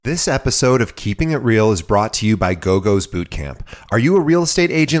This episode of Keeping It Real is brought to you by GoGo's Bootcamp. Are you a real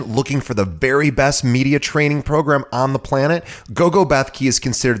estate agent looking for the very best media training program on the planet? GoGo Bethke is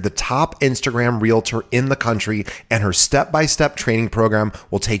considered the top Instagram realtor in the country, and her step-by-step training program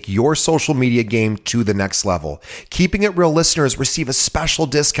will take your social media game to the next level. Keeping It Real listeners receive a special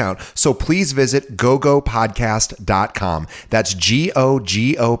discount, so please visit gogopodcast.com. That's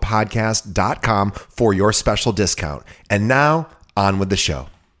GOGO podcast.com for your special discount. And now, on with the show.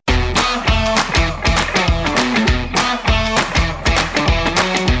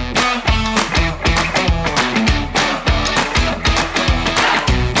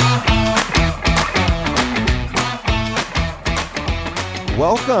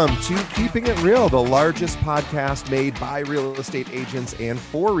 Welcome to Keeping It Real, the largest podcast made by real estate agents and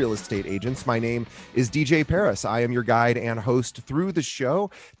for real estate agents. My name is DJ Paris. I am your guide and host through the show.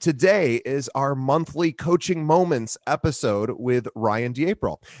 Today is our monthly Coaching Moments episode with Ryan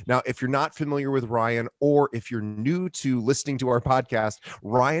D'April. Now, if you're not familiar with Ryan, or if you're new to listening to our podcast,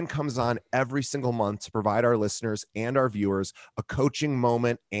 Ryan comes on every single month to provide our listeners and our viewers a coaching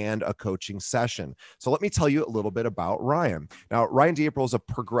moment and a coaching session. So let me tell you a little bit about Ryan. Now, Ryan D'April is a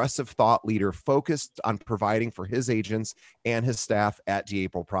progressive thought leader focused on providing for his agents and his staff at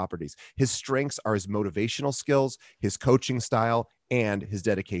D'April Properties. His strengths are his motivational skills, his coaching style, and his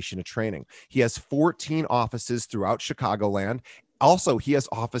dedication to training. He has 14 offices throughout Chicagoland. Also, he has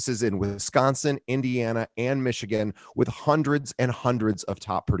offices in Wisconsin, Indiana, and Michigan with hundreds and hundreds of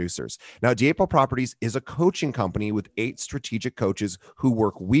top producers. Now, D'April Properties is a coaching company with 8 strategic coaches who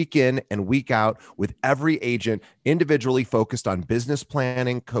work week in and week out with every agent, individually focused on business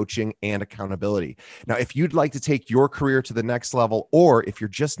planning, coaching, and accountability. Now, if you'd like to take your career to the next level, or if you're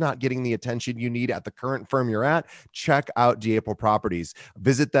just not getting the attention you need at the current firm you're at, check out D'April Properties.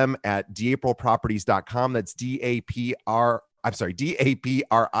 Visit them at d'aprilproperties.com. That's DAPRILE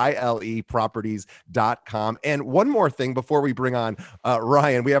properties.com. And one more thing before we bring on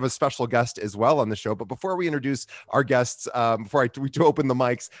Ryan, we have a special guest as well on the show. But before we introduce our guests, before we open the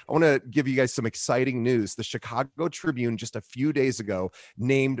mics, I want to give you guys some exciting news. The Chicago Tribune just a few days ago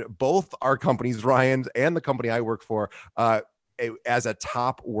named both our companies, Ryan and the company I work for, as a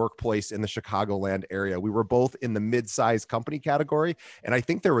top workplace in the Chicagoland area. We were both in the mid-sized company category, and I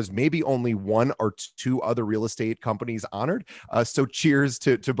think there was maybe only one or two other real estate companies honored. So cheers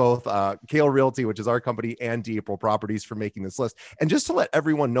to both Kale Realty, which is our company, and D'April Properties for making this list. And just to let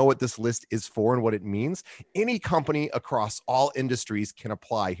everyone know what this list is for and what it means, any company across all industries can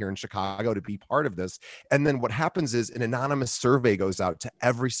apply here in Chicago to be part of this. And then what happens is an anonymous survey goes out to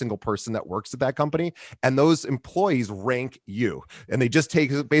every single person that works at that company, and those employees rank you. And they just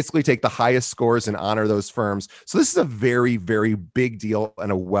basically take the highest scores and honor those firms. So this is a very, very big deal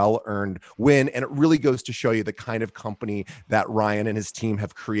and a well-earned win. And it really goes to show you the kind of company that Ryan and his team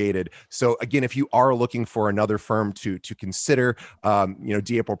have created. So again, if you are looking for another firm to consider,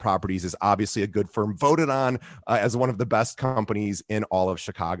 D'April Properties is obviously a good firm, voted on as one of the best companies in all of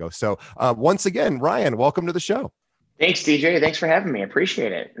Chicago. So once again, Ryan, welcome to the show. Thanks, DJ. Thanks for having me. I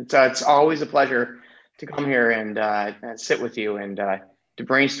appreciate it. It's always a pleasure to come here and sit with you and to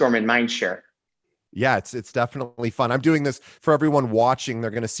brainstorm and mind share. Yeah, it's definitely fun. I'm doing this for everyone watching.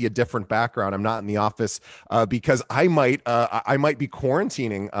 They're going to see a different background. I'm not in the office because I might be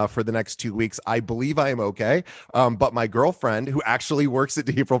quarantining for the next 2 weeks. I believe I am okay. But my girlfriend, who actually works at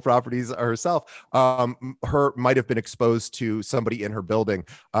D'April Properties herself, her might have been exposed to somebody in her building.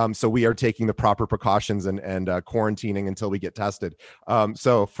 So we are taking the proper precautions and quarantining until we get tested.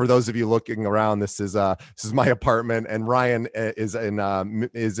 So for those of you looking around, this is my apartment, and Ryan is in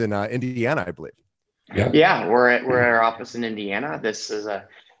Indiana, I believe. Yeah, we're at our office in Indiana. This is a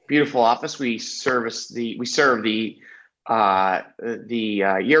beautiful office. We serve the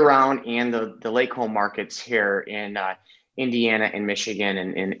year-round and the lake home markets here in Indiana and Michigan,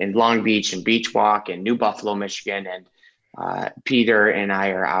 and in Long Beach and Beach Walk and New Buffalo, Michigan. And Peter and I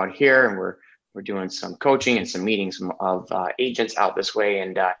are out here, and we're doing some coaching and some meetings of agents out this way.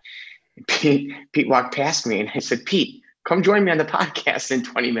 And Pete walked past me, and I said, "Pete, come join me on the podcast in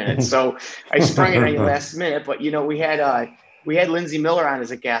 20 minutes. So I sprung it on you last minute, but we had Lindsay Miller on as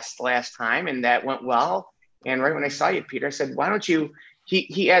a guest last time, and that went well. And right when I saw you, Peter, I said, why don't you,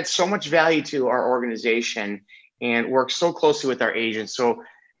 he adds so much value to our organization and works so closely with our agents. So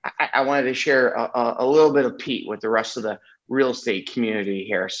I wanted to share a little bit of Pete with the rest of the real estate community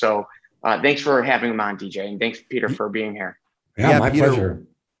here. So thanks for having him on, DJ. And thanks, Peter, for being here. Yeah, my pleasure.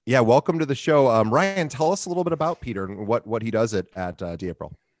 Yeah, welcome to the show. Ryan, tell us a little bit about Peter and what he does at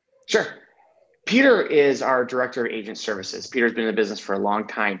D'April. Sure. Peter is our director of agent services. Peter's been in the business for a long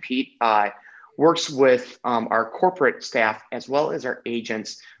time. Pete works with our corporate staff as well as our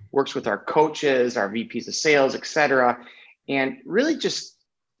agents, works with our coaches, our VPs of sales, et cetera, and really just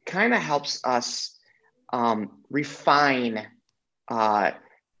kind of helps us refine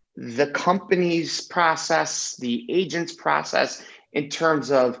the company's process, the agent's process in terms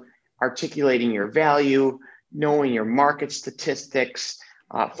of articulating your value, knowing your market statistics,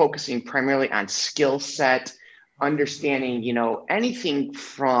 focusing primarily on skill set, understanding, anything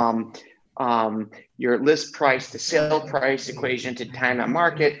from your list price to sale price equation to time on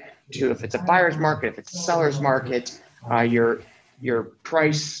market to if it's a buyer's market, if it's a seller's market, your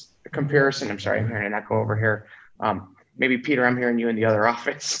price comparison. I'm sorry, I'm hearing an echo over here. Maybe Peter, I'm hearing you in the other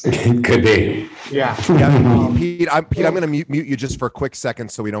office. Could be. Yeah. Pete, I'm going to mute you just for a quick second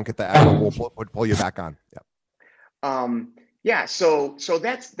so we don't get the echo. We'll pull you back on. Yeah. So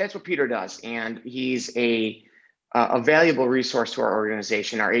that's what Peter does, and he's a valuable resource to our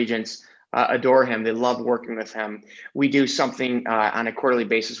organization. Our agents adore him. They love working with him. We do something on a quarterly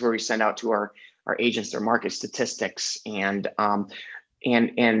basis where we send out to our agents their market statistics, and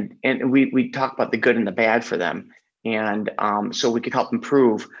we talk about the good and the bad for them. And so we could help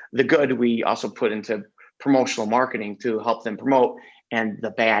improve the good. We also put into promotional marketing to help them promote, and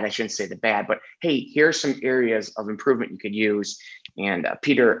the bad, I shouldn't say the bad, but hey, here's some areas of improvement you could use. And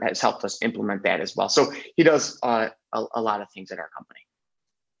Peter has helped us implement that as well. So he does a lot of things at our company.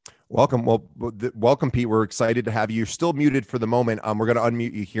 Welcome. Well, welcome, Pete. We're excited to have you. You're still muted for the moment. We're going to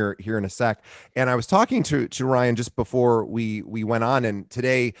unmute you here in a sec. And I was talking to Ryan just before we went on, and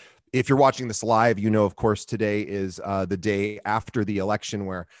today, if you're watching this live, of course, today is the day after the election,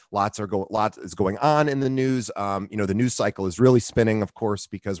 where lots is going on in the news. The news cycle is really spinning, of course,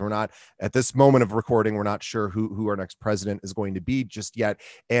 because we're not at this moment of recording. We're not sure who our next president is going to be just yet,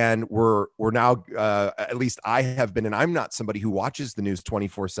 and we're now at least I have been, and I'm not somebody who watches the news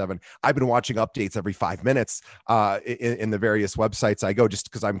 24/7. I've been watching updates every 5 minutes in the various websites I go,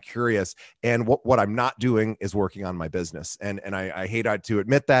 just because I'm curious. And what I'm not doing is working on my business, and I hate to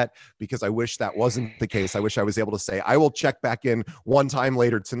admit that, because I wish that wasn't the case. I wish I was able to say, I will check back in one time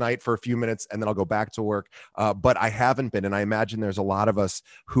later tonight for a few minutes, and then I'll go back to work. But I haven't been. And I imagine there's a lot of us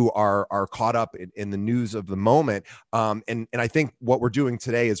who are caught up in the news of the moment. And I think what we're doing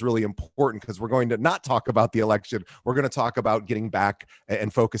today is really important, because we're going to not talk about the election. We're going to talk about getting back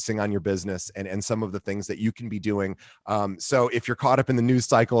and focusing on your business and some of the things that you can be doing. So if you're caught up in the news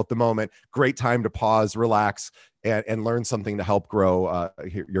cycle at the moment, great time to pause, relax, and learn something to help grow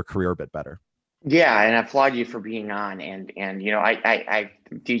your career a bit better. Yeah, and I applaud you for being on. And I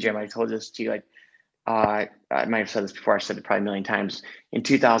DJ, I might have told this to you. I might have said this before. I said it probably a million times. In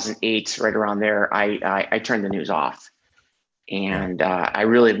 2008, right around there, I turned the news off, and I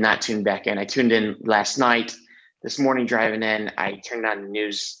really have not tuned back in. I tuned in last night. This morning driving in, I turned on the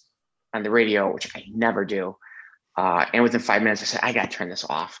news on the radio, which I never do. And within 5 minutes, I said, I got to turn this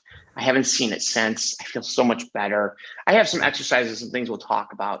off. I haven't seen it since. I feel so much better. I have some exercises and things we'll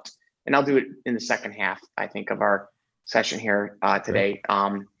talk about, and I'll do it in the second half, I think, of our session here today.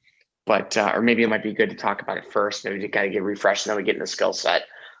 But or maybe it might be good to talk about it first. Maybe you got to get refreshed, and then we get in the skill set.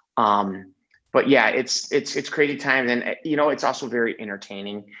 But yeah, it's crazy time, and it's also very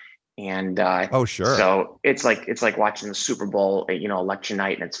entertaining. And oh, sure. So it's like watching the Super Bowl, election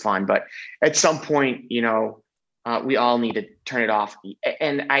night, and it's fun. But at some point, we all need to turn it off.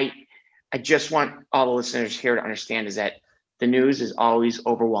 And I just want all the listeners here to understand is that the news is always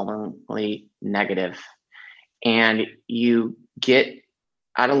overwhelmingly negative, and you get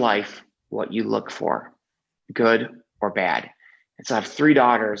out of life what you look for, good or bad. And so I have 3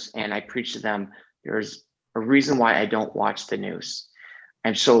 daughters, and I preach to them, there's a reason why I don't watch the news.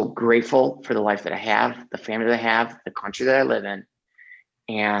 I'm so grateful for the life that I have, the family that I have, the country that I live in.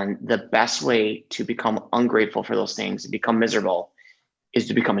 And the best way to become ungrateful for those things, to become miserable, is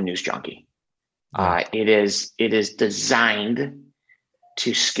to become a news junkie. It is designed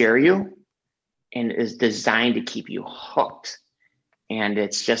to scare you, and is designed to keep you hooked. And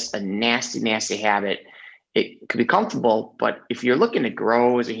it's just a nasty, nasty habit. It could be comfortable, but if you're looking to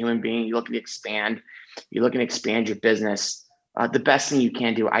grow as a human being, you're looking to expand your business, the best thing you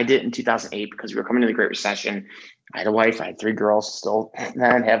can do, I did it in 2008 because we were coming to the Great Recession. I had a wife, I had 3 girls, still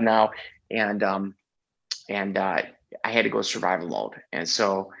that I have now. And I had to go survival mode. And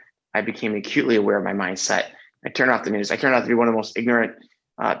so I became acutely aware of my mindset. I turned off the news. I turned out to be one of the most ignorant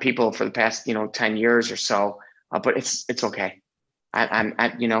people for the past, 10 years or so, but it's okay.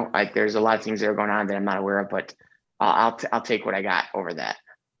 There's a lot of things that are going on that I'm not aware of, but I'll take what I got over that.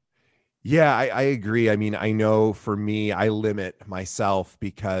 Yeah, I agree. I mean, I know for me, I limit myself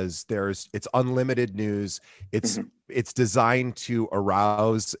because it's unlimited news. It's Mhm. it's designed to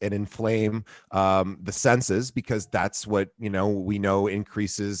arouse and inflame the senses because that's what we know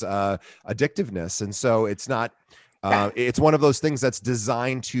increases addictiveness, and so it's not. Yeah. It's one of those things that's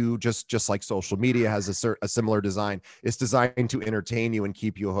designed to just like social media has a similar design. It's designed to entertain you and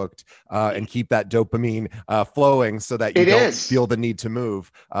keep you hooked and keep that dopamine flowing so that you It don't is. feel the need to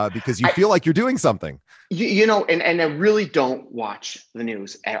move because you I, feel like you're doing something. and I really don't watch the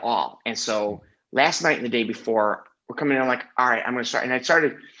news at all. And so last night and the day before, we're coming in. I'm like, all right, I'm going to start. And I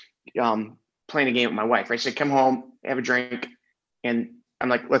started playing a game with my wife. I said, come home, have a drink. And I'm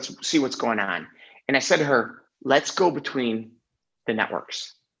like, let's see what's going on. And I said to her, let's go between the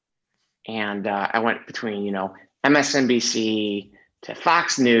networks. And I went between, MSNBC to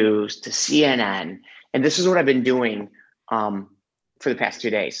Fox News to CNN. And this is what I've been doing for the past 2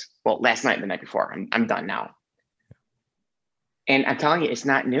 days. Well, last night and the night before. I'm done now. And I'm telling you, it's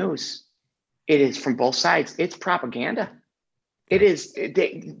not news. It is from both sides. It's propaganda. It is.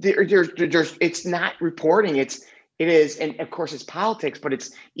 There's. It's not reporting. It is, and of course, it's politics. But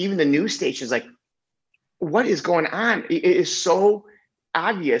it's even the news stations. Like, what is going on? It is so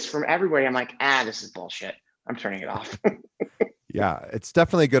obvious from everybody. I'm like, this is bullshit. I'm turning it off. Yeah, it's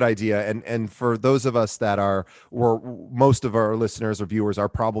definitely a good idea. And for those of us that most of our listeners or viewers are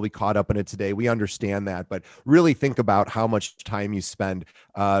probably caught up in it today, we understand that. But really think about how much time you spend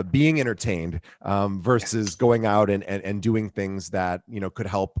being entertained versus going out and doing things that could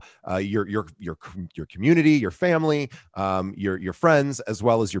help your community, your family, your friends, as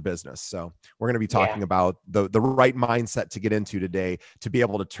well as your business. So we're going to be Yeah. talking about the right mindset to get into today to be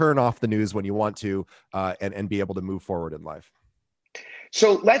able to turn off the news when you want to and be able to move forward in life.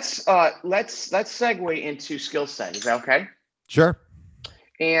 So let's segue into skill set. Is that okay? Sure.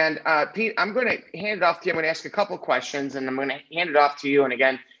 And Pete, I'm going to hand it off to you. I'm going to ask a couple of questions, and I'm going to hand it off to you. And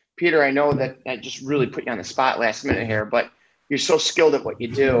again, Peter, I know that I just really put you on the spot last minute here, but you're so skilled at what you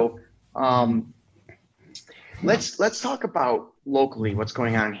do. Let's talk about locally what's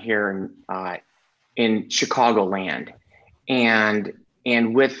going on here in Chicagoland, and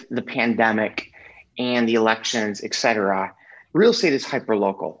with the pandemic and the elections, et cetera. Real estate is hyper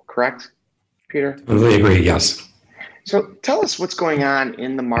local, correct, Peter? Totally agree. Yes. So tell us what's going on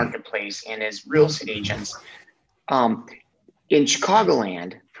in the marketplace and as real estate agents in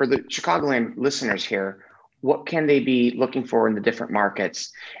Chicagoland. For the Chicagoland listeners here, what can they be looking for in the different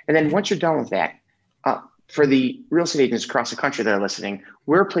markets? And then once you're done with that, for the real estate agents across the country that are listening,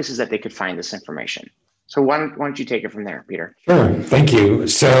 where are places that they could find this information? So why don't you take it from there, Peter? Sure. Thank you.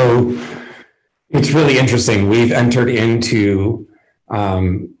 So it's really interesting. We've entered into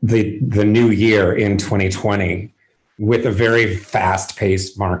the new year in 2020 with a very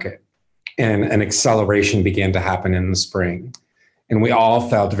fast-paced market, and an acceleration began to happen in the spring. And we all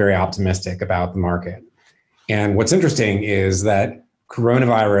felt very optimistic about the market. And what's interesting is that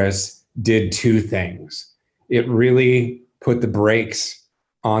coronavirus did two things. It really put the brakes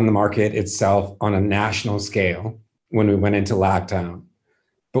on the market itself on a national scale when we went into lockdown.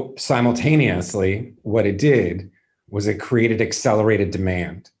 But simultaneously, what it did was it created accelerated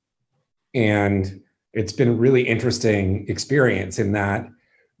demand. And it's been a really interesting experience in that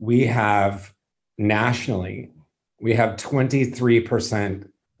we have nationally, we have 23%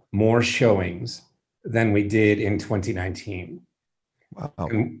 more showings than we did in 2019. Wow.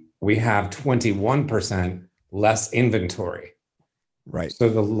 And we have 21% less inventory. Right. So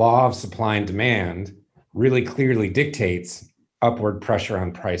the law of supply and demand really clearly dictates upward pressure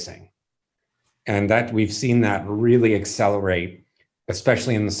on pricing. And that we've seen that really accelerate,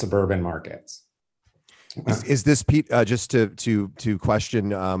 especially in the suburban markets. Is this, Pete, just to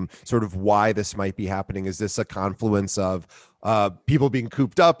question sort of why this might be happening? Is this a confluence of people being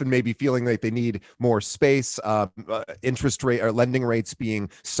cooped up and maybe feeling like they need more space, interest rate or lending rates being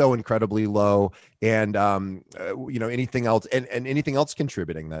so incredibly low, and anything else and anything else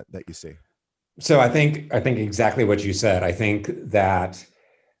contributing that you see? So I think exactly what you said. I think that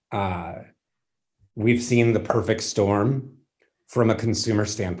we've seen the perfect storm from a consumer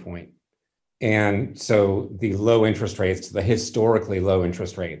standpoint. And so the low interest rates, the historically low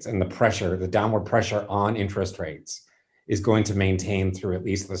interest rates, and the downward pressure on interest rates is going to maintain through at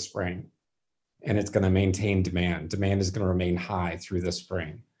least the spring. And it's going to maintain demand. Demand is going to remain high through the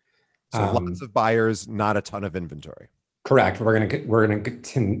spring. So lots of buyers, not a ton of inventory. Correct. We're going to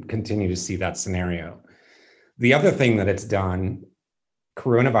continue to see that scenario. The other thing that it's done,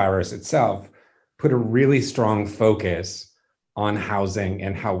 coronavirus itself, put a really strong focus on housing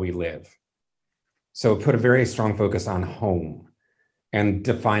and how we live. So it put a very strong focus on home. and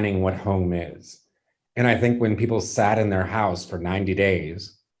defining what home is. And I think when people sat in their house for 90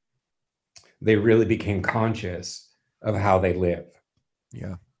 days, they really became conscious of how they live.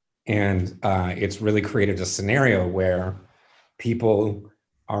 Yeah. And it's really created a scenario where people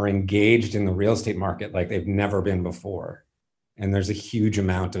are engaged in the real estate market like they've never been before. And there's a huge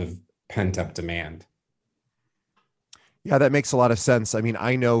amount of pent up demand. Yeah, that makes a lot of sense. I mean,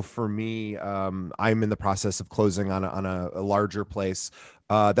 I know for me, I'm in the process of closing on a larger place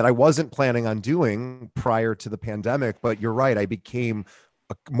that I wasn't planning on doing prior to the pandemic. But you're right, I became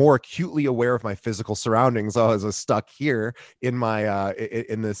more acutely aware of my physical surroundings. I was stuck here in my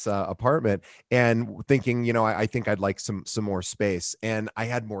in this apartment, and thinking, I think I'd like some more space, and I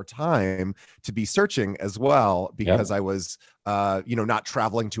had more time to be searching as well because Yep. I was not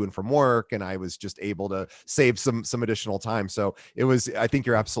traveling to and from work, and I was just able to save some additional time. So I think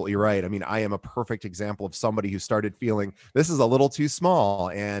you're absolutely right. I mean, I am a perfect example of somebody who started feeling this is a little too small,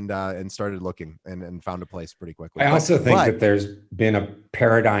 and started looking and found a place pretty quickly. I also think but that there's been a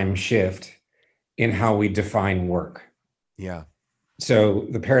paradigm shift in how we define work. yeah, So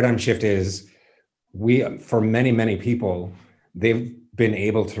the paradigm shift is for many, many people, they've been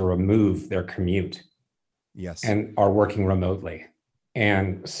able to remove their commute yes. and are working remotely.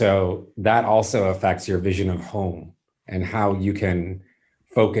 And so that also affects your vision of home and how you can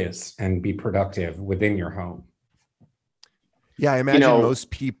focus and be productive within your home. Yeah, I imagine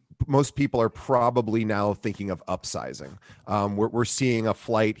most people are probably now thinking of upsizing. We're seeing a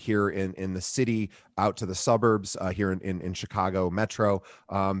flight here in the city out to the suburbs here in Chicago Metro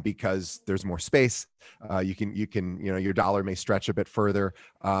because there's more space. You can your dollar may stretch a bit further,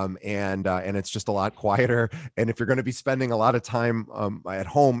 and it's just a lot quieter. And if you're going to be spending a lot of time at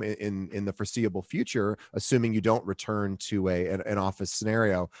home in the foreseeable future, assuming you don't return to an office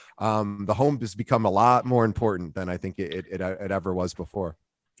scenario, the home has become a lot more important than I think it ever was before.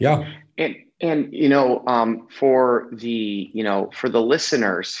 Yeah. And for the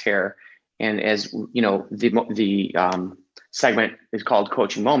listeners here, and as the segment is called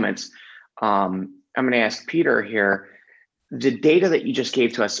Coaching Moments. I'm going to ask Peter here the data that you just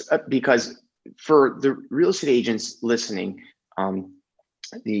gave to us, because for the real estate agents listening,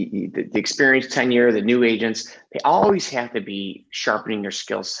 the experienced tenure, the new agents, they always have to be sharpening their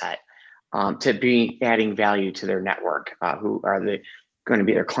skill set to be adding value to their network, who are going to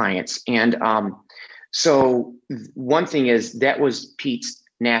be their clients. And so one thing is that was Pete's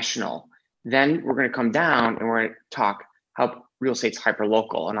national. Then we're going to come down and we're going to talk how real estate's hyper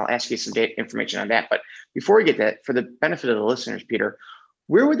local. And I'll ask you some data information on that. But before we get that, for the benefit of the listeners, Peter,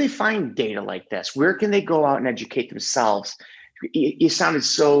 where would they find data like this? Where can they go out and educate themselves? You sounded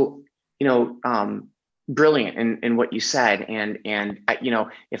so, brilliant in what you said. And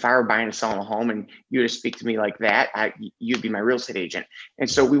if I were buying and selling a home and you were to speak to me like that, you'd be my real estate agent. And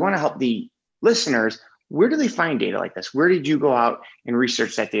so we want to help the listeners. Where do they find data like this? Where did you go out and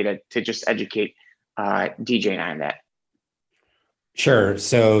research that data to just educate DJ and I on that? Sure.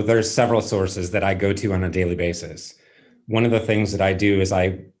 So there's several sources that I go to on a daily basis. One of the things that I do is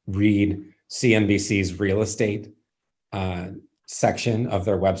I read CNBC's real estate section of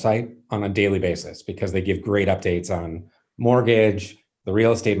their website on a daily basis because they give great updates on mortgage, the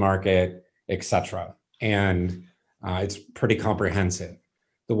real estate market, etc. And it's pretty comprehensive.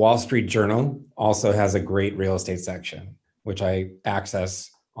 The Wall Street Journal also has a great real estate section, which I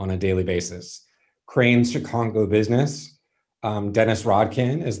access on a daily basis. Crain's Chicago Business. Dennis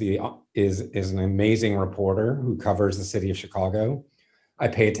Rodkin is an amazing reporter who covers the city of Chicago. I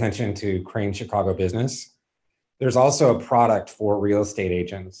pay attention to Crain's Chicago Business. There's also a product for real estate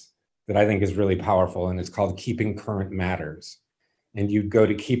agents that I think is really powerful, and it's called Keeping Current Matters. And you go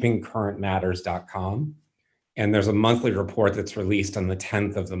to keepingcurrentmatters.com, and there's a monthly report that's released on the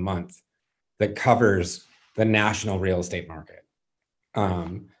 10th of the month that covers the national real estate market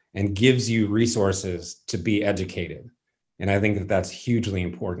and gives you resources to be educated. And I think that that's hugely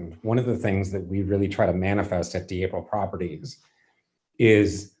important. One of the things that we really try to manifest at DApro Properties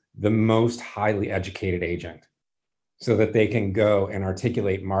is the most highly educated agent, so that they can go and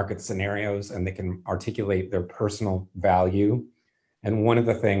articulate market scenarios and they can articulate their personal value. And one of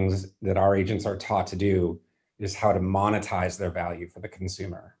the things that our agents are taught to do is how to monetize their value for the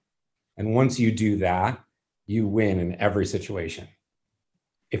consumer. And once you do that, you win in every situation.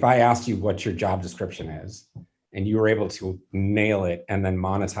 If I asked you what your job description is and you were able to nail it and then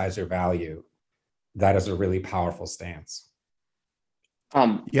monetize your value, that is a really powerful stance.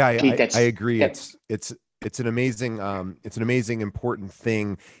 Yeah, Pete, I agree. It's an amazing important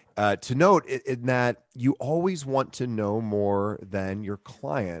thing. to note in that you always want to know more than your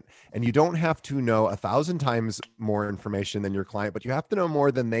client, and you don't have to know 1,000 times more information than your client, but you have to know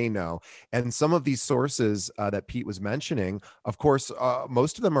more than they know. And some of these sources that Pete was mentioning, of course,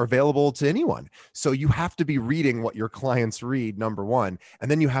 most of them are available to anyone. So you have to be reading what your clients read, number one,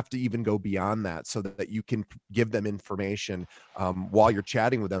 and then you have to even go beyond that so that you can give them information while you're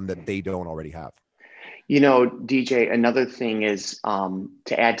chatting with them that they don't already have. DJ, another thing is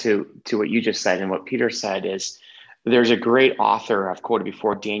to add to what you just said and what Peter said is there's a great author I've quoted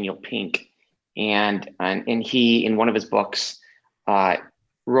before, Daniel Pink, and he in one of his books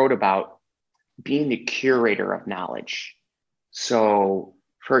wrote about being the curator of knowledge. So,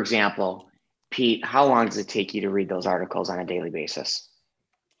 for example, Pete, how long does it take you to read those articles on a daily basis?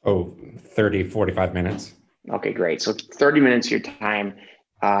 30, 45 minutes. Okay, great. So 30 minutes of your time,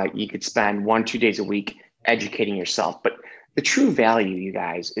 you could spend 1-2 days a week educating yourself. But the true value, you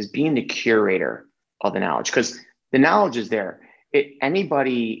guys, is being the curator of the knowledge, because the knowledge is there.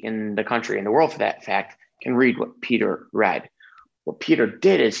 Anybody in the country, in the world for that fact, can read what Peter read. What Peter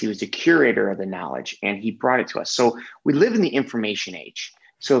did is he was the curator of the knowledge and he brought it to us. So we live in the information age.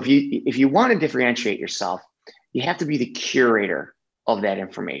 So if you want to differentiate yourself, you have to be the curator of that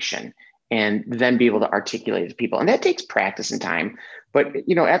information and then be able to articulate it to people. And that takes practice and time, but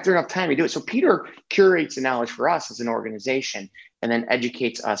after enough time you do it. So Peter curates the knowledge for us as an organization and then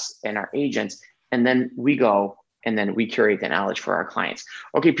educates us and our agents. And then we go and then we curate the knowledge for our clients.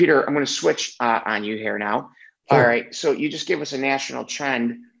 Okay, Peter, I'm going to switch on you here now. Sure. All right. So you just gave us a national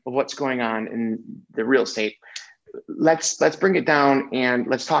trend of what's going on in the real estate. Let's bring it down and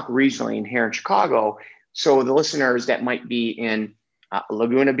let's talk regionally in here in Chicago. So the listeners that might be in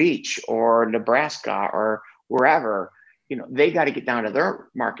Laguna Beach or Nebraska or wherever, they got to get down to their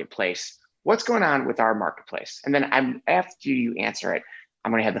marketplace. What's going on with our marketplace? And then after you answer it,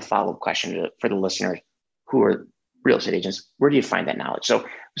 I'm going to have the follow-up question for the listeners who are real estate agents. Where do you find that knowledge? So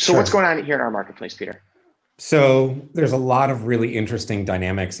Sure. What's going on here in our marketplace, Peter? So there's a lot of really interesting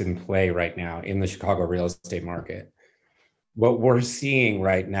dynamics in play right now in the Chicago real estate market. What we're seeing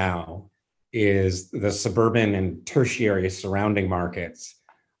right now is the suburban and tertiary surrounding markets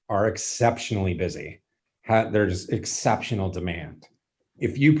are exceptionally busy. There's exceptional demand.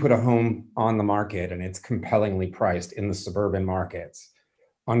 If you put a home on the market and it's compellingly priced in the suburban markets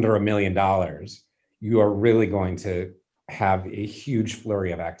under $1 million, you are really going to have a huge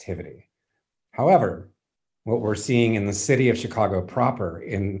flurry of activity. However, what we're seeing in the city of Chicago proper,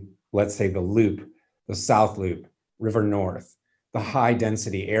 in let's say the Loop, the South Loop, River North, the high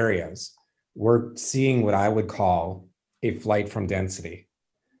density areas, we're seeing what I would call a flight from density.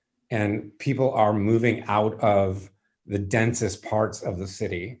 And people are moving out of the densest parts of the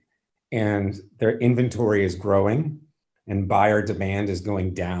city and their inventory is growing and buyer demand is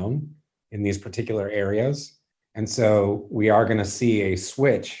going down in these particular areas. And so we are going to see a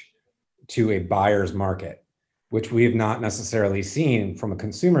switch to a buyer's market, which we have not necessarily seen from a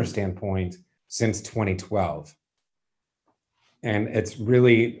consumer standpoint since 2012. And it's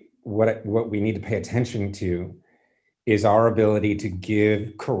really what we need to pay attention to is our ability to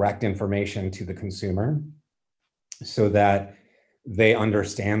give correct information to the consumer so that they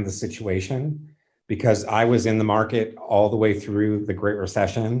understand the situation. Because I was in the market all the way through the Great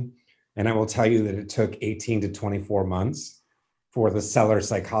Recession, and I will tell you that it took 18 to 24 months for the seller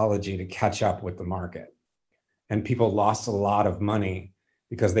psychology to catch up with the market. And people lost a lot of money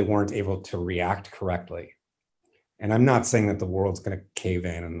because they weren't able to react correctly. And I'm not saying that the world's going to cave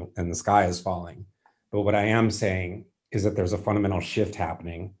in and the sky is falling. But what I am saying is that there's a fundamental shift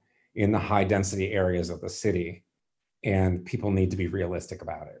happening in the high density areas of the city, and people need to be realistic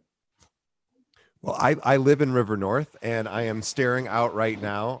about it. Well, I live in River North, and I am staring out right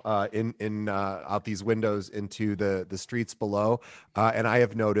now out these windows into the streets below, and I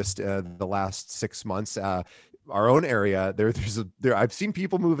have noticed the last 6 months. Our own area, I've seen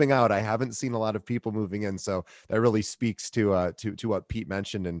people moving out. I haven't seen a lot of people moving in. So that really speaks to what Pete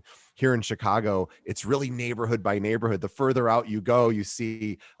mentioned. And here in Chicago, it's really neighborhood by neighborhood. The further out you go, you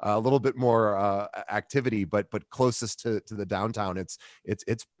see a little bit more activity, but closest to the downtown, it's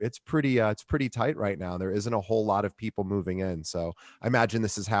pretty tight right now. There isn't a whole lot of people moving in. So I imagine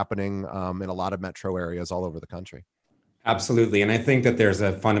this is happening in a lot of metro areas all over the country. Absolutely. And I think that there's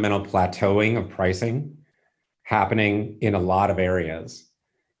a fundamental plateauing of pricing happening in a lot of areas.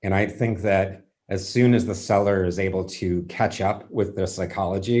 And I think that as soon as the seller is able to catch up with their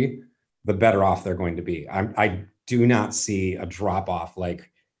psychology, the better off they're going to be. I do not see a drop off like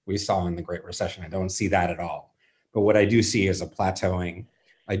we saw in the Great Recession. I don't see that at all. But what I do see is a plateauing.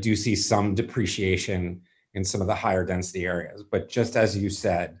 I do see some depreciation in some of the higher density areas. But just as you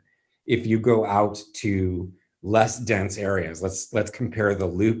said, if you go out to less dense areas, let's compare the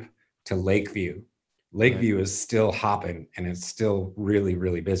Loop to Lakeview. Lakeview is still hopping and it's still really,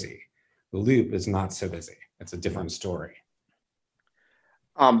 really busy. The Loop is not so busy. It's a different story.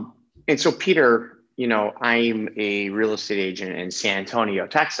 And so, Peter, I'm a real estate agent in San Antonio,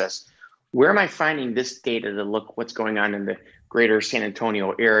 Texas. Where am I finding this data to look what's going on in the greater San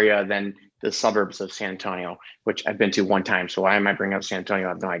Antonio area than the suburbs of San Antonio, which I've been to one time? So why am I bringing up San Antonio? I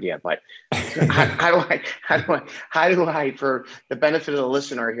have no idea. But how do I, for the benefit of the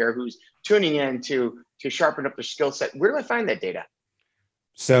listener here who's tuning in to sharpen up their skill set, where do I find that data?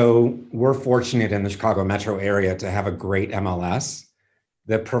 So we're fortunate in the Chicago metro area to have a great MLS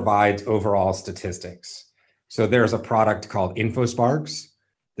that provides overall statistics. So there's a product called InfoSparks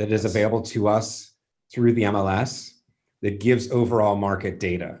that is available to us through the MLS that gives overall market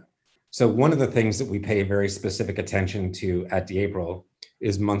data. So one of the things that we pay very specific attention to at D'April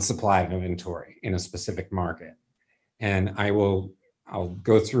is month supply of inventory in a specific market. And I'll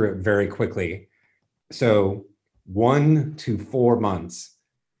go through it very quickly. So 1 to 4 months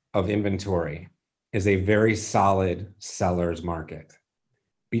of inventory is a very solid seller's market.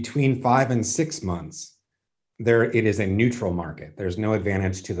 Between 5 and 6 months, it is a neutral market. There's no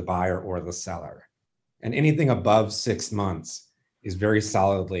advantage to the buyer or the seller. And anything above 6 months is very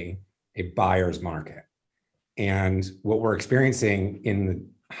solidly a buyer's market. And what we're experiencing in the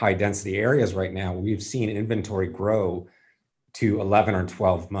high density areas right now, we've seen inventory grow to 11 or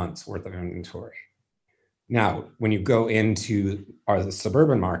 12 months worth of inventory. Now, when you go into the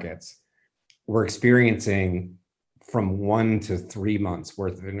suburban markets, we're experiencing from 1 to 3 months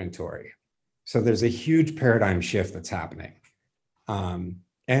worth of inventory. So there's a huge paradigm shift that's happening. And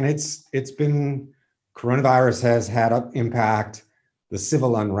it's been, coronavirus has had an impact. The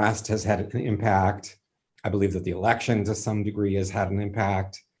civil unrest has had an impact. I believe that the election to some degree has had an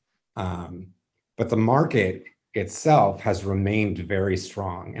impact. But the market itself has remained very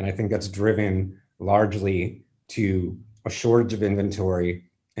strong. And I think that's driven largely to a shortage of inventory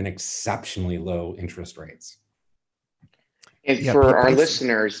and exceptionally low interest rates. And for our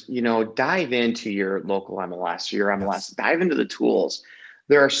listeners, dive into your local MLS, your MLS, yes. Dive into the tools.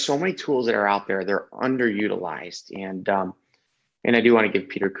 There are so many tools that are out there. They're underutilized. And I do want to give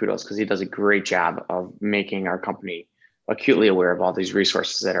Peter kudos because he does a great job of making our company acutely aware of all these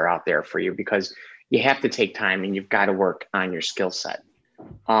resources that are out there for you, because you have to take time and you've got to work on your skill set.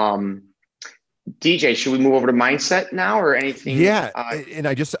 DJ, should we move over to mindset now or anything? Yeah. And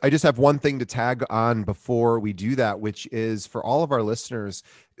I just have one thing to tag on before we do that, which is for all of our listeners,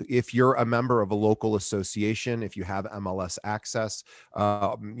 if you're a member of a local association, if you have MLS access,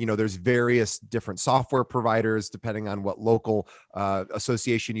 there's various different software providers depending on what local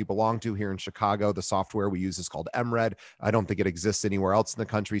association you belong to. Here in Chicago, the software we use is called MRED. I don't think it exists anywhere else in the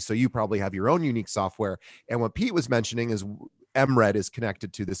country. So you probably have your own unique software. And what Pete was mentioning is MRED is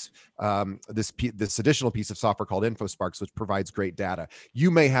connected to this additional piece of software called InfoSparks, which provides great data.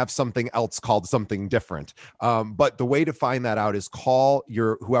 You may have something else called something different, but the way to find that out is call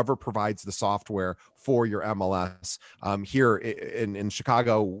whoever provides the software for your MLS. Here in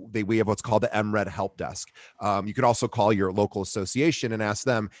Chicago, we have what's called the MRED help desk. You could also call your local association and ask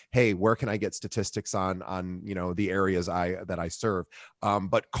them, hey, where can I get statistics on the areas that I serve?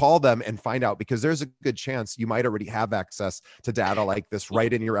 But call them and find out, because there's a good chance you might already have access to data like this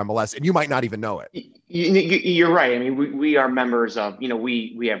right in your MLS, and you might not even know it. You're right. I mean, we are members of,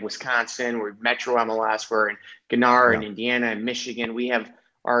 we have Wisconsin, we're Metro MLS, we're in Gannard and Indiana and Michigan. We have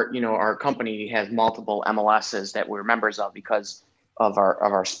our company has multiple MLSs that we're members of because of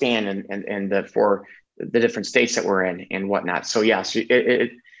our span and for the different states that we're in and whatnot. So yes,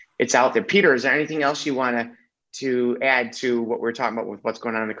 it's out there. Peter, is there anything else you want to add to what we're talking about with what's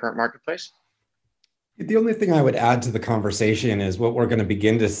going on in the current marketplace? The only thing I would add to the conversation is what we're going to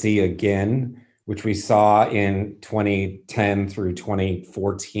begin to see again, which we saw in 2010 through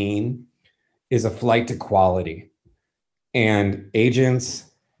 2014, is a flight to quality. And agents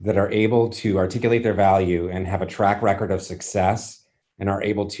that are able to articulate their value and have a track record of success and are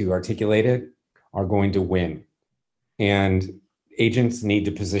able to articulate it are going to win. And agents need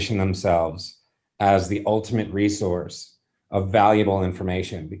to position themselves as the ultimate resource of valuable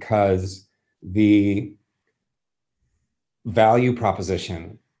information, because the value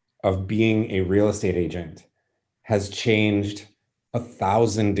proposition of being a real estate agent has changed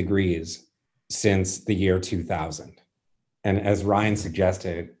 1,000 degrees since the year 2000. And as Ryan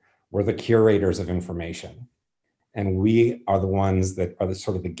suggested, we're the curators of information. And we are the ones that are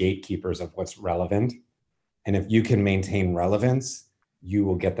sort of the gatekeepers of what's relevant. And if you can maintain relevance, you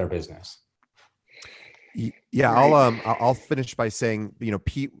will get their business. Yeah, Right. I'll finish by saying,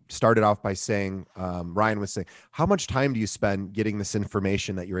 Pete started off by saying, Ryan was saying, how much time do you spend getting this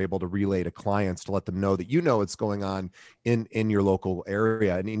information that you're able to relay to clients to let them know that what's going on in your local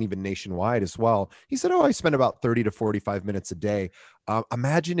area and even nationwide as well? He said, oh, I spend about 30 to 45 minutes a day.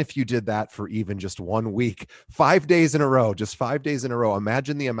 Imagine if you did that for even just 1 week, 5 days in a row, just 5 days in a row.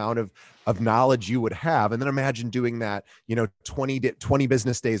 Imagine the amount of knowledge you would have. And then imagine doing that, 20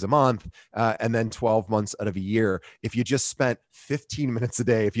 business days a month, and then 12 months out of a year. If you just spent 15 minutes a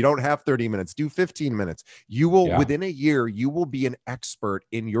day, if you don't have 30 minutes, do 15 minutes. You will, Yeah. within a year, you will be an expert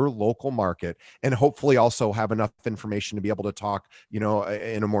in your local market, and hopefully also have enough information to be able to talk, in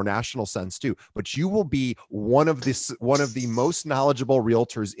a more national sense too. But you will be one of the most knowledgeable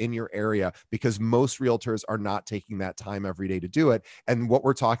realtors in your area, because most realtors are not taking that time every day to do it. And what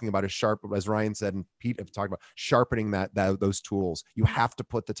we're talking about is as Ryan said, and Pete have talked about, sharpening those tools. You have to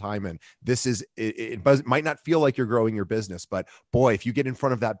put the time in. This is it might not feel like you're growing your business, but boy, if you get in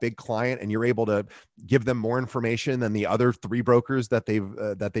front of that big client and you're able to give them more information than the other three brokers that they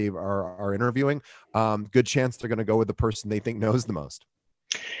are interviewing, good chance they're going to go with the person they think knows the most.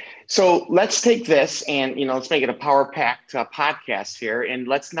 So let's take this and, let's make it a power packed podcast here. And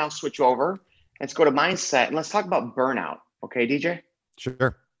let's now switch over. Let's go to mindset and let's talk about burnout. Okay, DJ?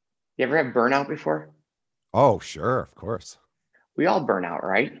 Sure. You ever have burnout before? Oh, sure. Of course. We all burn out,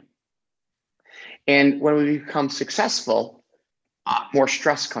 right? And when we become successful, more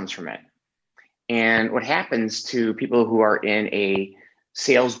stress comes from it. And what happens to people who are in a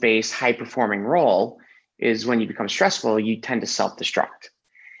sales-based, high-performing role is when you become stressful, you tend to self-destruct.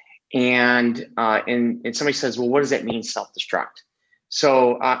 And somebody says, well, what does that mean, self-destruct?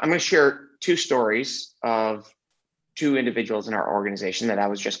 So I'm going to share two stories of two individuals in our organization that I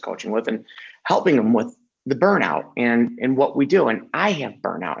was just coaching with and helping them with the burnout and what we do. And I have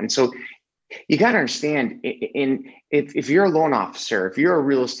burnout. And so you got to understand, if you're a loan officer, if you're a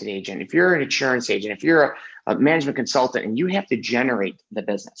real estate agent, if you're an insurance agent, if you're a management consultant, and you have to generate the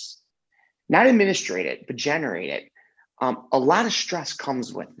business, not administrate it, but generate it, a lot of stress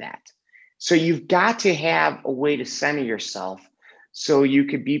comes with that. So you've got to have a way to center yourself so you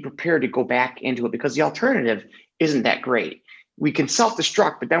could be prepared to go back into it, because the alternative isn't that great. We can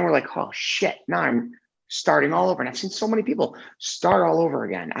self-destruct, but then we're like, oh shit, now I'm starting all over. And I've seen so many people start all over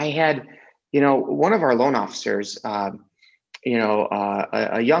again. I had, one of our loan officers, a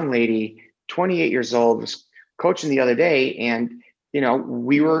young lady, 28 years old, was coaching the other day, and,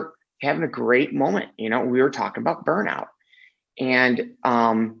 we were having a great moment. We were talking about burnout. And,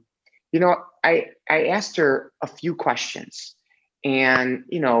 I asked her a few questions, and,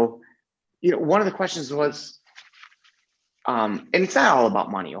 one of the questions was, and it's not all about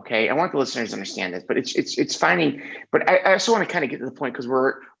money. Okay. I want the listeners to understand this, but it's finding, but I also want to kind of get to the point, because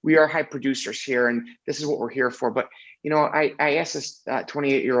we are high producers here, and this is what we're here for. But, I asked this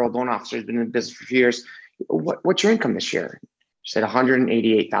 28-year-old loan officer who's been in the business for a few years, what's your income this year? She said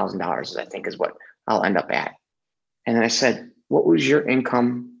 $188,000, I think, is what I'll end up at. And then I said, what was your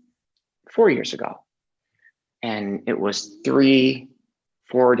income 4 years ago? And it was 3-4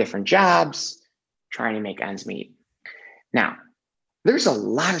 different jobs trying to make ends meet. Now, there's a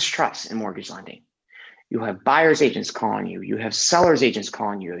lot of stress in mortgage lending. You have buyer's agents calling you. You have seller's agents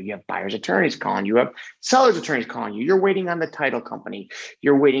calling you. You have buyer's attorneys calling you. You have seller's attorneys calling you. You're waiting on the title company.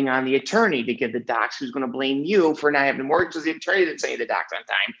 You're waiting on the attorney to give the docs, who's going to blame you for not having the mortgage, because the attorney didn't send you the docs on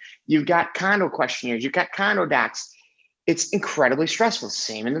time. You've got condo questionnaires. You've got condo docs. It's incredibly stressful.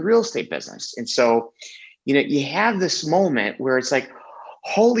 Same in the real estate business. And so, you have this moment where it's like,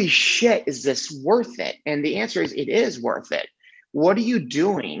 holy shit, is this worth it? And the answer is, it is worth it. What are you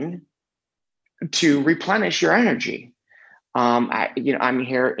doing to replenish your energy? I'm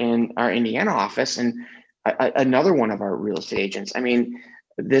here in our Indiana office, and another one of our real estate agents. I mean,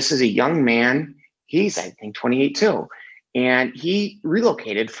 this is a young man. He's, I think, 28 too. And he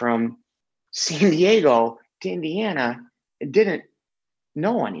relocated from San Diego to Indiana and didn't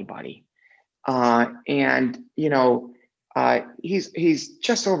know anybody. He's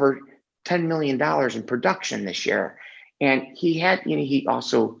just over $10 million in production this year. And he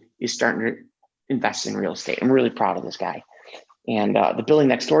also is starting to invest in real estate. I'm really proud of this guy. And the building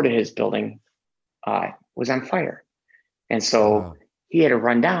next door to his building was on fire. And so he had to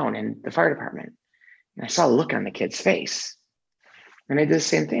run down in the fire department. And I saw the look on the kid's face. And I did the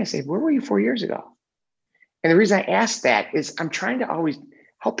same thing. I said, where were you 4 years ago? And the reason I asked that is I'm trying to always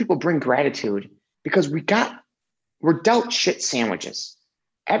help people bring gratitude, because we're dealt shit sandwiches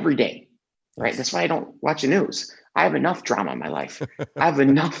every day, right? That's why I don't watch the news. I have enough drama in my life. I have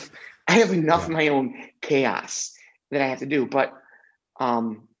enough of my own chaos that I have to do. But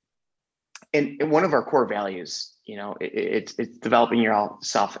and one of our core values, it's developing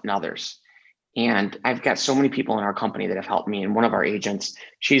yourself and others. And I've got so many people in our company that have helped me. And one of our agents,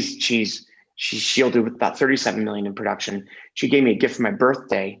 she's shielded with about 37 million in production. She gave me a gift for my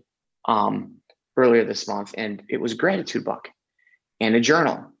birthday earlier this month, and it was a gratitude book and a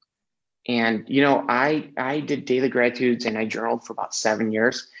journal. And I did daily gratitudes and I journaled for about 7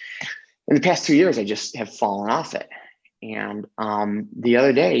 years. In the past 2 years, I just have fallen off it. And the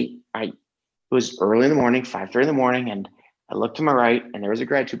other day, it was early in the morning, 5:30 in the morning, and I looked to my right and there was a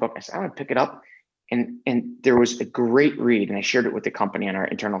gratitude book. I said, I'm gonna pick it up. And there was a great read, and I shared it with the company on our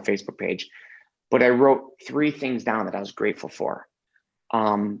internal Facebook page. But I wrote 3 things down that I was grateful for.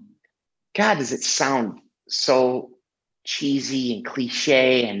 God, does it sound so cheesy and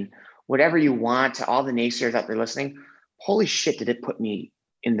cliche and whatever you want to all the naysayers out there listening? Holy shit, did it put me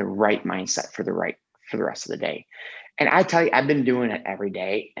in the right mindset for the rest of the day. And I tell you, I've been doing it every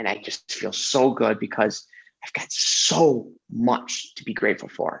day, and I just feel so good because I've got so much to be grateful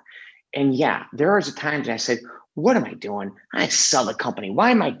for. And yeah, there was a time that I said, what am I doing? I sell the company.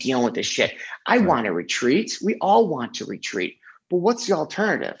 Why am I dealing with this shit? I want to retreat. We all want to retreat. But what's the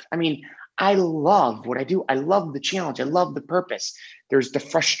alternative? I mean, I love what I do. I love the challenge. I love the purpose. There's the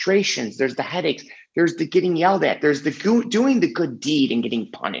frustrations. There's the headaches. There's the getting yelled at. There's the doing the good deed and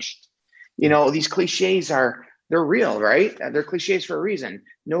getting punished. These cliches they're real, right? They're cliches for a reason.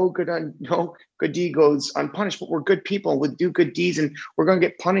 No good deed goes unpunished, but we're good people and we do good deeds and we're going to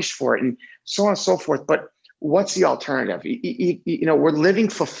get punished for it and so on and so forth. But what's the alternative? We're living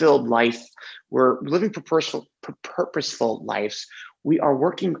fulfilled life. We're living purposeful lives. We are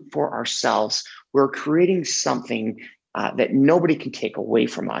working for ourselves. We're creating something that nobody can take away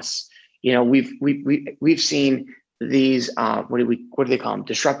from us. We've seen these what do they call them?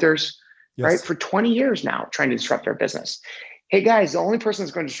 Disruptors. Yes. Right? For 20 years now, trying to disrupt our business. Hey guys, the only person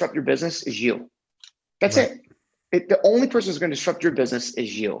that's going to disrupt your business is you. That's right. it. The only person that's going to disrupt your business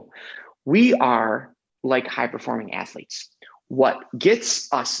is you. We are like high performing athletes. What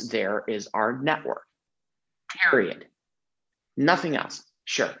gets us there is our network, period. Nothing else.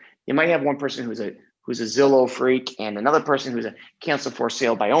 Sure. You might have one person who's a Zillow freak and another person who's a cancel for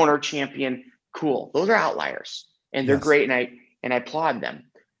sale by owner champion. Cool. Those are outliers and they're great. And I applaud them.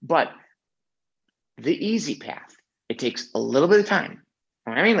 But the easy path, it takes a little bit of time.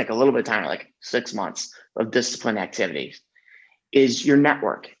 I mean, like a little bit of time, like 6 months of disciplined activities, is your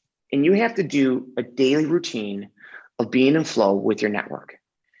network. And you have to do a daily routine of being in flow with your network.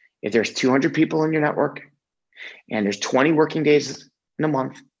 If there's 200 people in your network and there's 20 working days in a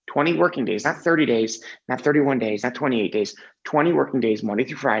month, 20 working days, not 30 days, not 31 days, not 28 days, 20 working days, Monday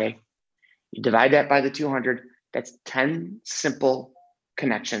through Friday, you divide that by the 200, that's 10 simple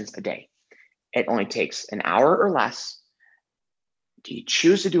connections a day. It only takes an hour or less. Do you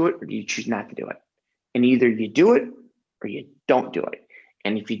choose to do it or do you choose not to do it? And either you do it or you don't do it.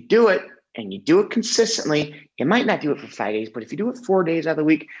 And if you do it and you do it consistently, you might not do it for 5 days, but if you do it 4 days out of the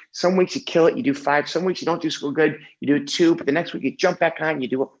week, some weeks you kill it, you do 5. Some weeks you don't do so good, you do it 2, but the next week you jump back on, you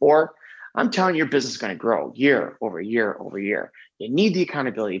do it 4. I'm telling you, your business is going to grow year over year over year. You need the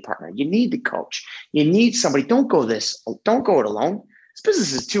accountability partner. You need the coach. You need somebody. Don't go it alone. This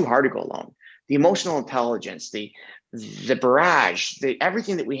business is too hard to go alone. The emotional intelligence, the barrage,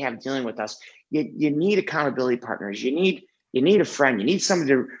 everything that we have dealing with us, you need accountability partners. You need a friend. You need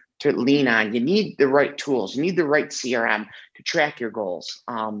somebody to lean on. You need the right tools. You need the right CRM to track your goals.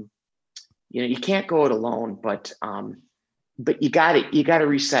 You can't go it alone, but you got to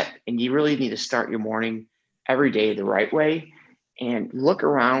reset, and you really need to start your morning every day the right way and look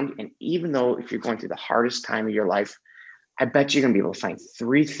around. And even though if you're going through the hardest time of your life, I bet you're going to be able to find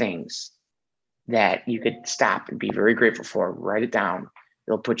 3 things that you could stop and be very grateful for. Write it down.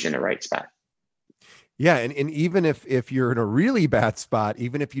 It'll put you in the right spot. Yeah. And even if you're in a really bad spot,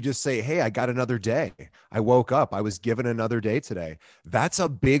 even if you just say, hey, I got another day. I woke up, I was given another day today. That's a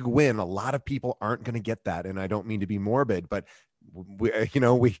big win. A lot of people aren't going to get that. And I don't mean to be morbid, but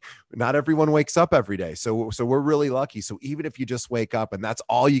we not everyone wakes up every day. So we're really lucky. So even if you just wake up and that's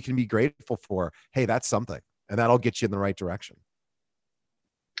all you can be grateful for, hey, that's something, and that'll get you in the right direction.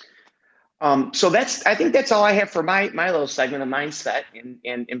 So I think that's all I have for my little segment of mindset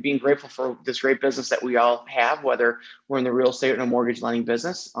and being grateful for this great business that we all have, whether we're in the real estate or mortgage lending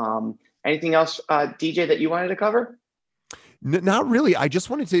business. Anything else, DJ, that you wanted to cover? Not really. I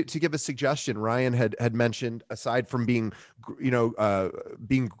just wanted to give a suggestion. Ryan had mentioned, aside from being,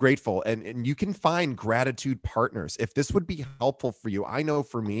 being grateful, and you can find gratitude partners. If this would be helpful for you, I know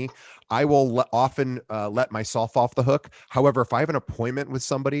for me, I will often let myself off the hook. However, if I have an appointment with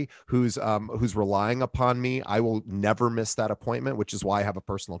somebody who's relying upon me, I will never miss that appointment, which is why I have a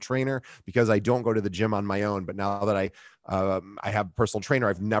personal trainer, because I don't go to the gym on my own. But now that I have a personal trainer,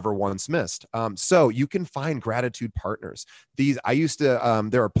 I've never once missed. So you can find gratitude partners. I used to,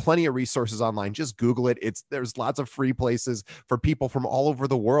 there are plenty of resources online. Just Google it. There's lots of free places for people from all over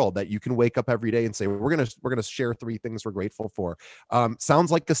the world that you can wake up every day and say, we're going to share 3 things we're grateful for.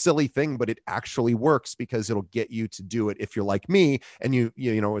 Sounds like a silly thing, but it actually works because it'll get you to do it if you're like me, and you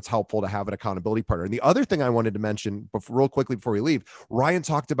know, it's helpful to have an accountability partner. And the other thing I wanted to mention real quickly before we leave, Ryan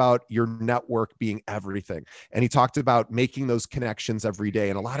talked about your network being everything. And he talked about making those connections every day.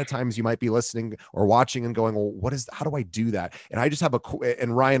 And a lot of times you might be listening or watching and going, well, how do I do that? And I just have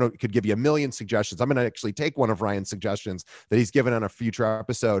and Ryan could give you a million suggestions. I'm going to actually take one of Ryan's suggestions that he's given on a future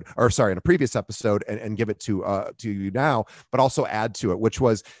episode, in a previous episode, and give it to you now, but also add to it, which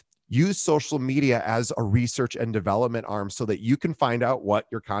was use social media as a research and development arm so that you can find out what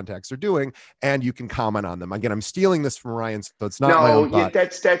your contacts are doing and you can comment on them. Again, I'm stealing this from Ryan, so it's not my own thought.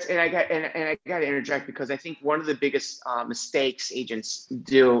 That's and I got to interject, because I think one of the biggest mistakes agents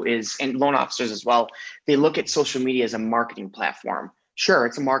do is, and loan officers as well, they look at social media as a marketing platform. Sure,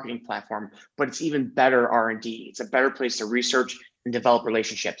 it's a marketing platform, but it's even better R&D. It's a better place to research and develop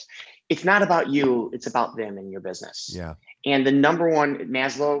relationships. It's not about you, it's about them and your business. Yeah. And the number one,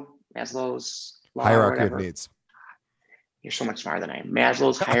 Maslow's law, hierarchy of needs. You're so much smarter than I am.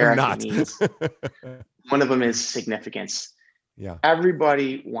 Maslow's hierarchy of needs. One of them is significance. Yeah.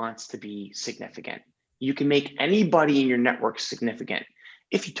 Everybody wants to be significant. You can make anybody in your network significant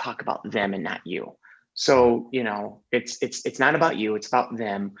if you talk about them and not you. So, you know, it's not about you, it's about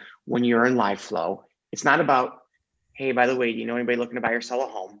them when you're in live flow. It's not about, hey, by the way, do you know anybody looking to buy or sell a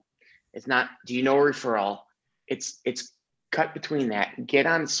home? It's not, do you know a referral? It's cut between that. Get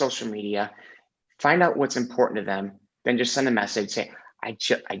on social media, find out what's important to them, then just send a message. Say, I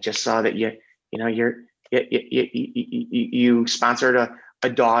just saw that you sponsored a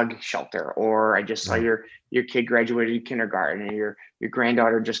dog shelter, or I just saw your kid graduated kindergarten, and your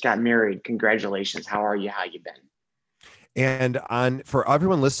granddaughter just got married. Congratulations. How are you? How you been? And for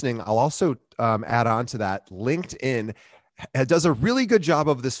everyone listening, I'll also add on to that, LinkedIn does a really good job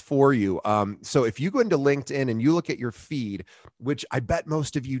of this for you. So if you go into LinkedIn and you look at your feed, which I bet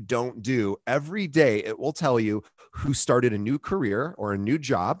most of you don't do, every day it will tell you who started a new career or a new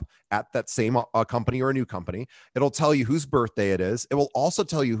job at that same company or a new company. It'll tell you whose birthday it is. It will also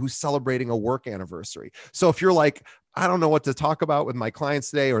tell you who's celebrating a work anniversary. So if you're like, I don't know what to talk about with my clients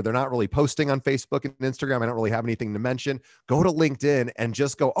today, or they're not really posting on Facebook and Instagram, I don't really have anything to mention, go to LinkedIn and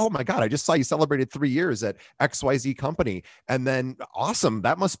just go, oh my God, I just saw you celebrated 3 years at XYZ company. And then, awesome,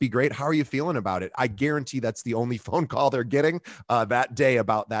 that must be great. How are you feeling about it? I guarantee that's the only phone call they're getting that day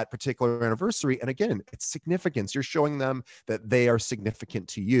about that particular anniversary. And again, it's significance. You're showing them that they are significant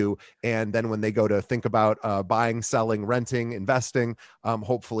to you. And then when they go to think about buying, selling, renting, investing,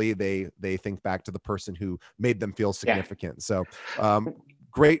 hopefully they think back to the person who made them feel significant. So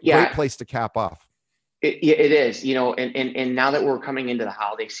great place to cap off. It is, you know, and now that we're coming into the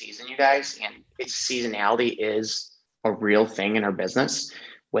holiday season, you guys, and seasonality is a real thing in our business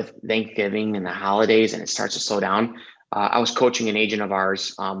with Thanksgiving and the holidays, and it starts to slow down. I was coaching an agent of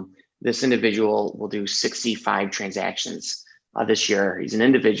ours. This individual will do 65 transactions this year. He's an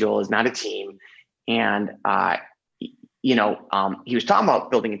individual, is not a team. And, he was talking about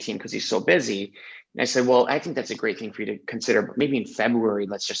building a team because he's so busy. And I said, well, I think that's a great thing for you to consider, but maybe in February,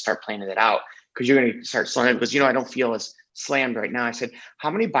 let's just start planning it out, because you're going to start slowing. Because, I don't feel as slammed right now. I said, how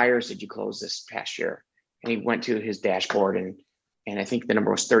many buyers did you close this past year? And he went to his dashboard, and I think the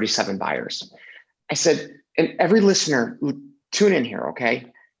number was 37 buyers. I said, and every listener, tune in here,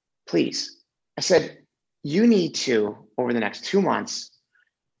 okay? Please. I said, you need to, over the next 2 months,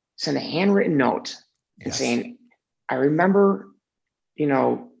 send a handwritten note and saying, I remember,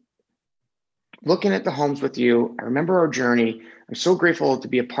 looking at the homes with you. I remember our journey. I'm so grateful to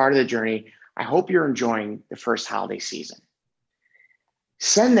be a part of the journey. I hope you're enjoying the first holiday season.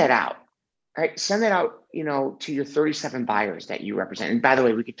 Send that out, right? Send that out, to your 37 buyers that you represent. And by the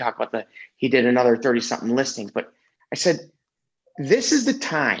way, we could talk about he did another 30 something listings, but I said, this is the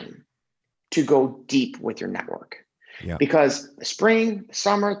time to go deep with your network, because the spring, the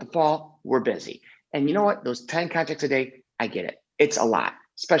summer, the fall, we're busy. And you know what? Those 10 contacts a day, I get it. It's a lot,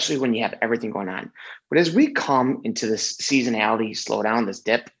 especially when you have everything going on. But as we come into this seasonality slowdown, this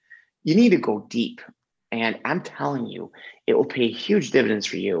dip, you need to go deep. And I'm telling you, it will pay huge dividends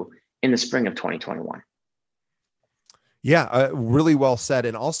for you in the spring of 2021. Yeah, really well said.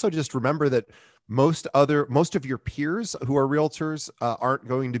 And also just remember that most of your peers who are realtors aren't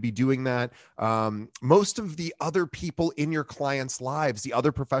going to be doing that. Most of the other people in your clients' lives, the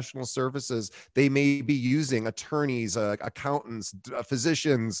other professional services, they may be using attorneys, accountants,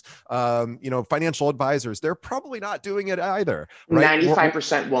 physicians, financial advisors. They're probably not doing it either, right?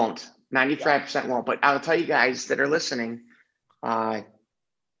 95% won't. 95% won't. But I'll tell you guys that are listening,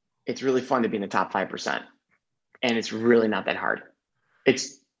 it's really fun to be in the top 5%. And it's really not that hard.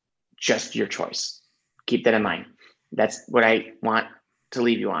 It's just your choice. Keep that in mind. That's what I want to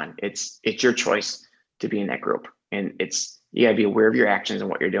leave you on. It's your choice to be in that group. And you gotta be aware of your actions and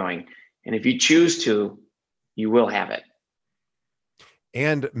what you're doing. And if you choose to, you will have it.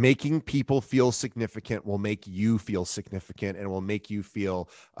 And making people feel significant will make you feel significant and will make you feel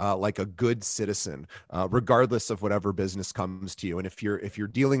like a good citizen, regardless of whatever business comes to you. And if you're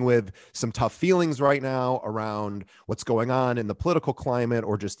dealing with some tough feelings right now around what's going on in the political climate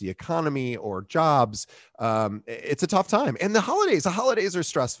or just the economy or jobs, it's a tough time. And the holidays are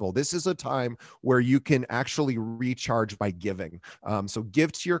stressful. This is a time where you can actually recharge by giving. So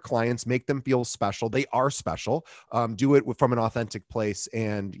give to your clients, make them feel special. They are special. Do it from an authentic place.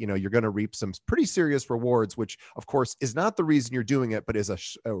 And you're going to reap some pretty serious rewards, which of course is not the reason you're doing it, but is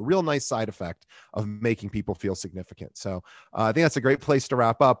a real nice side effect of making people feel significant. So I think that's a great place to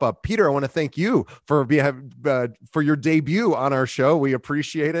wrap up. Peter, I want to thank you for your debut on our show. We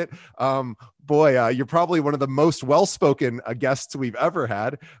appreciate it. Boy, you're probably one of the most well-spoken guests we've ever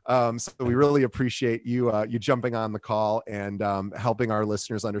had. So we really appreciate you jumping on the call and helping our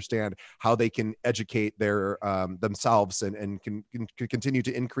listeners understand how they can educate themselves and can continue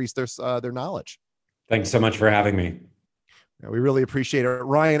to increase their knowledge. Thanks so much for having me. We really appreciate it.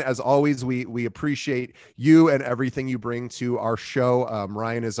 Ryan, as always, we appreciate you and everything you bring to our show.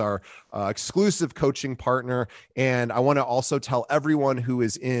 Ryan is our exclusive coaching partner. And I want to also tell everyone who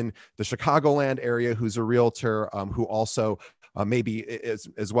is in the Chicagoland area, who's a realtor, who also maybe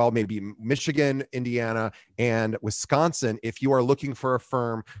as well, maybe Michigan, Indiana, and Wisconsin. If you are looking for a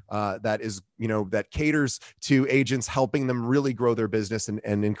firm that caters to agents, helping them really grow their business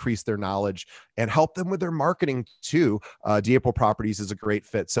and increase their knowledge and help them with their marketing too, D'April Properties is a great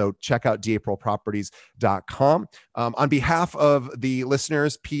fit. So check out d'aprilproperties.com. On behalf of the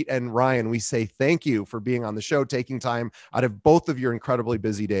listeners, Pete and Ryan, we say thank you for being on the show, taking time out of both of your incredibly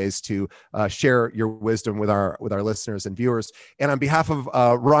busy days to share your wisdom with our listeners and viewers. And on behalf of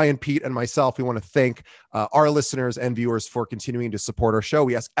Ryan, Pete, and myself, we want to thank our listeners and viewers for continuing to support our show.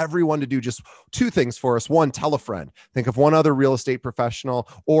 We ask everyone to do just two things for us. One, tell a friend. Think of one other real estate professional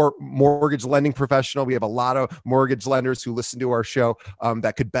or mortgage lending professional. We have a lot of mortgage lenders who listen to our show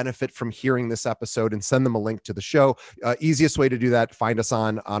that could benefit from hearing this episode, and send them a link to the show. Easiest way to do that, find us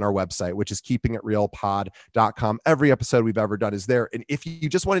on our website, which is keepingitrealpod.com. Every episode we've ever done is there. And if you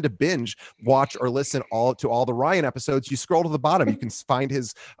just wanted to binge, watch, or listen to all the Ryan episodes, you scroll to the bottom. You can find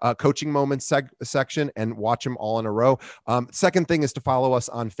his coaching moments section and watch them all in a row. Second thing is to follow us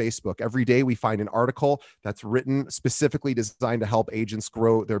on Facebook. Every day we find an article that's written specifically designed to help agents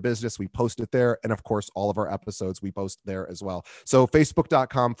grow their business. We post it there. And of course, all of our episodes we post there as well. So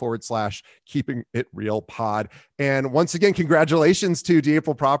facebook.com/keeping it real pod. And once again, congratulations to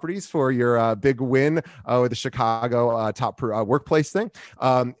D'April Properties for your big win with the Chicago top workplace thing.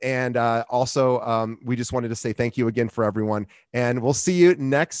 And also, we just wanted to say thank you again for everyone. And we'll see you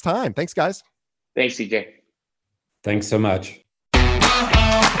next time. Thanks, guys. Thanks, CJ. Thanks so much.